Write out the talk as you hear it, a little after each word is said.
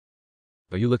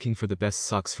Are you looking for the best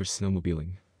socks for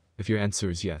snowmobiling? If your answer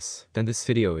is yes, then this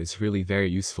video is really very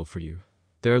useful for you.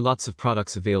 There are lots of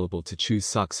products available to choose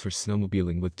socks for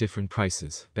snowmobiling with different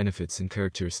prices, benefits and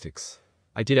characteristics.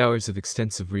 I did hours of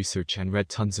extensive research and read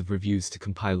tons of reviews to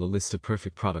compile a list of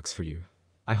perfect products for you.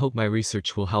 I hope my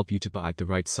research will help you to buy the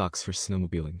right socks for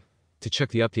snowmobiling. To check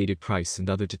the updated price and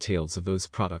other details of those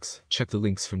products, check the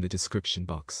links from the description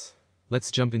box.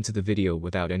 Let's jump into the video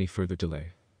without any further delay.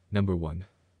 Number 1.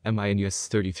 MINUS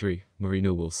 33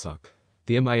 Merino Wool Sock.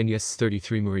 The MINUS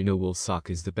 33 Merino Wool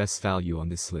Sock is the best value on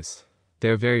this list. They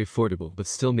are very affordable but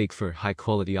still make for a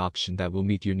high-quality option that will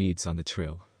meet your needs on the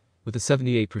trail. With a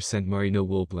 78% merino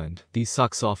wool blend, these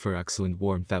socks offer excellent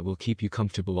warmth that will keep you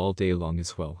comfortable all day long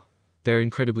as well. They are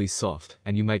incredibly soft,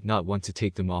 and you might not want to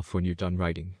take them off when you're done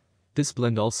riding. This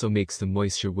blend also makes them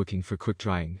moisture-wicking for quick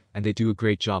drying, and they do a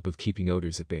great job of keeping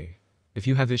odors at bay. If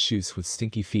you have issues with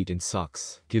stinky feet in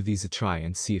socks, give these a try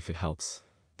and see if it helps.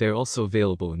 They are also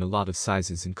available in a lot of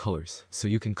sizes and colors, so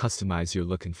you can customize your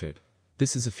look and fit.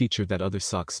 This is a feature that other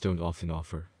socks don't often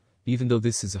offer. Even though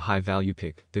this is a high-value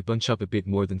pick, they bunch up a bit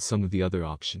more than some of the other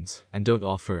options, and don't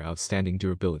offer outstanding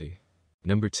durability.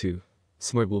 Number 2.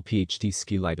 Smartwool PHD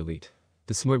Ski Light Elite.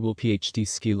 The Smartwool PHD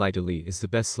Ski Light Elite is the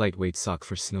best lightweight sock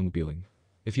for snowmobiling.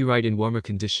 If you ride in warmer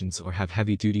conditions or have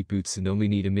heavy-duty boots and only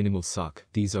need a minimal sock,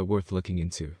 these are worth looking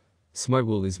into.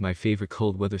 Smartwool is my favorite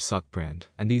cold weather sock brand,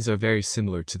 and these are very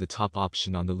similar to the top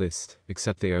option on the list,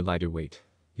 except they are lighter weight.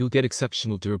 You'll get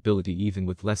exceptional durability even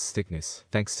with less thickness,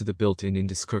 thanks to the built-in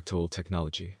indestructible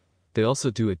technology. They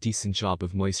also do a decent job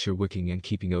of moisture wicking and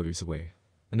keeping odors away.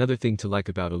 Another thing to like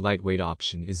about a lightweight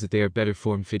option is that they are better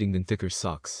form-fitting than thicker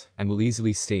socks, and will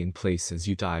easily stay in place as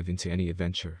you dive into any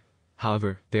adventure.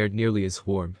 However, they aren't nearly as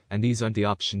warm, and these aren't the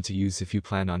option to use if you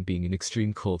plan on being in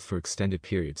extreme cold for extended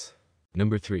periods.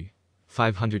 Number 3.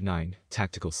 509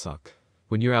 Tactical Sock.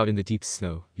 When you're out in the deep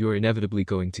snow, you are inevitably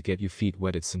going to get your feet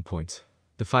wet at some point.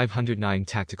 The 509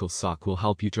 Tactical Sock will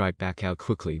help you dry back out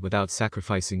quickly without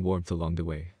sacrificing warmth along the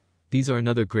way. These are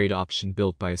another great option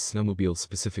built by a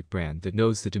snowmobile-specific brand that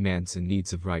knows the demands and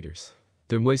needs of riders.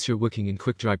 Their moisture-wicking and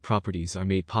quick-dry properties are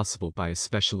made possible by a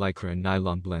special lycra and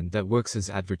nylon blend that works as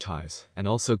advertised, and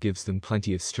also gives them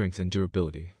plenty of strength and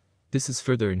durability. This is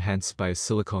further enhanced by a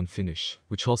silicone finish,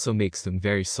 which also makes them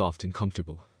very soft and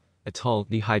comfortable. A tall,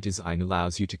 knee-high design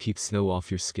allows you to keep snow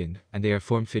off your skin, and they are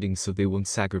form-fitting so they won't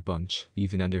sag or bunch,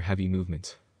 even under heavy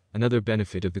movement. Another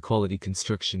benefit of the quality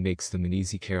construction makes them an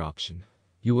easy care option.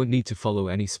 You won't need to follow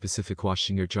any specific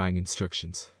washing or drying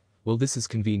instructions. While this is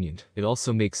convenient, it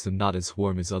also makes them not as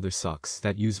warm as other socks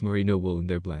that use merino wool in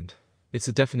their blend. It's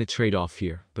a definite trade-off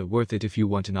here, but worth it if you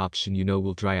want an option you know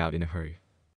will dry out in a hurry.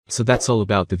 So that's all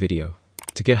about the video.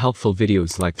 To get helpful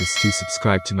videos like this, do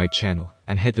subscribe to my channel,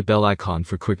 and hit the bell icon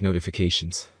for quick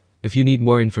notifications. If you need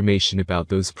more information about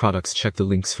those products, check the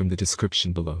links from the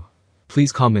description below.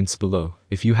 Please comment below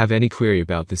if you have any query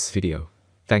about this video.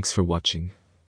 Thanks for watching.